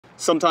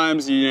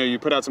Sometimes you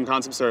put out some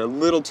concepts that are a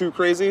little too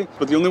crazy,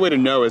 but the only way to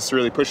know is to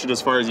really push it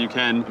as far as you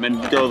can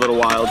and go a little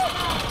wild.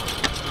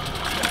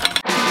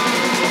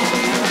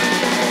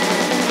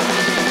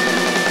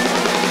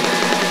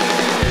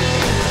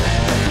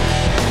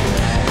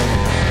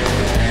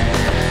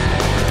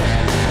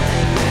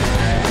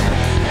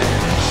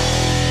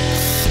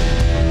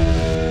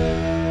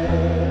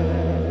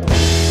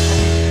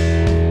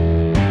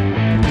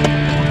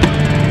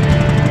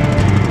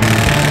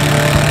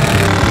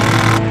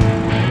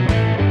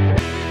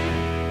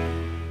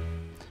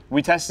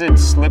 We tested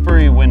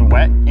slippery when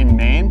wet in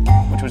Maine,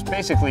 which was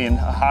basically a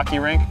hockey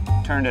rink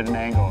turned at an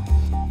angle.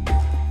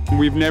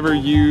 We've never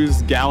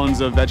used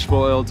gallons of vegetable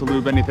oil to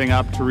lube anything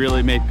up to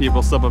really make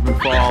people slip up and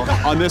fall.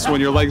 On this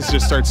one, your legs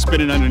just start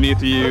spinning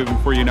underneath you.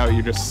 Before you know it,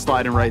 you're just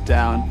sliding right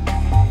down.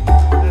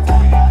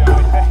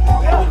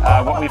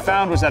 What we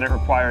found was that it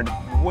required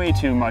way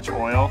too much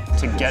oil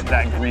to get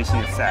that greasy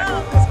effect.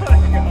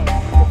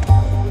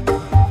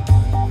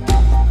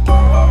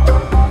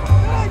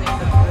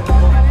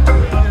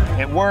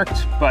 It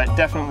worked, but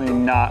definitely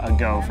not a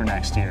go for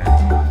next year.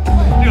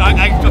 Dude,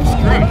 I'm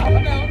screwed.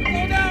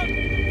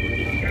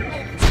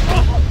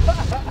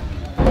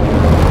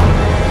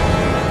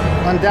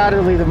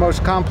 Undoubtedly the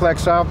most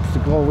complex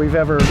obstacle we've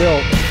ever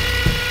built.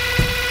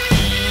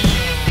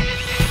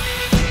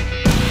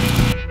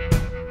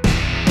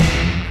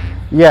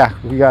 Yeah,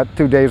 we got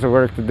 2 days of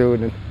work to do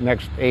in the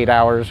next 8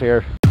 hours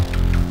here.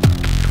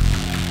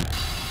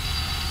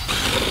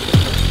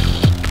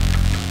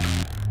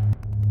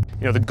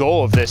 You know, the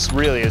goal of this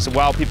really is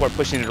while people are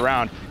pushing it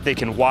around, they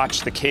can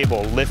watch the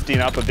cable lifting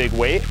up a big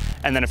weight,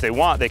 and then if they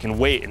want, they can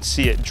wait and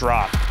see it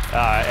drop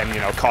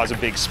and cause a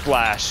big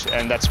splash,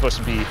 and that's supposed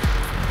to be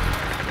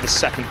the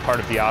second part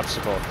of the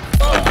obstacle.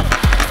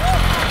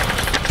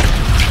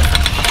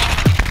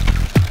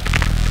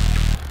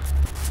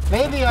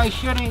 Maybe I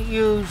shouldn't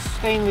use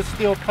stainless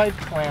steel pipe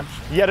clamps.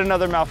 Yet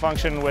another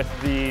malfunction with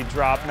the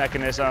drop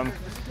mechanism.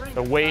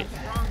 The weight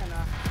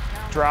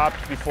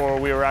dropped before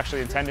we were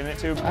actually intending it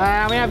to.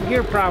 We have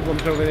gear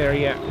problems over there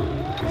yet,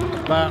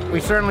 but we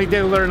certainly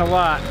did learn a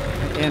lot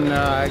in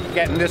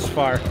getting this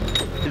far.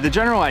 The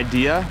general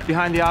idea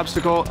behind the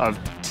obstacle of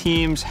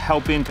teams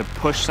helping to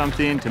push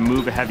something to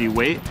move a heavy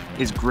weight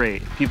is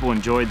great. People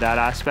enjoyed that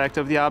aspect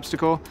of the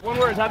obstacle. One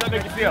word, how'd that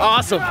make you feel?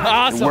 Awesome,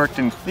 awesome. It worked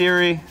in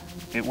theory,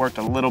 it worked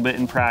a little bit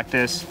in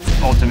practice.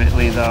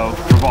 Ultimately though,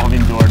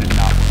 revolving door did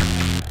not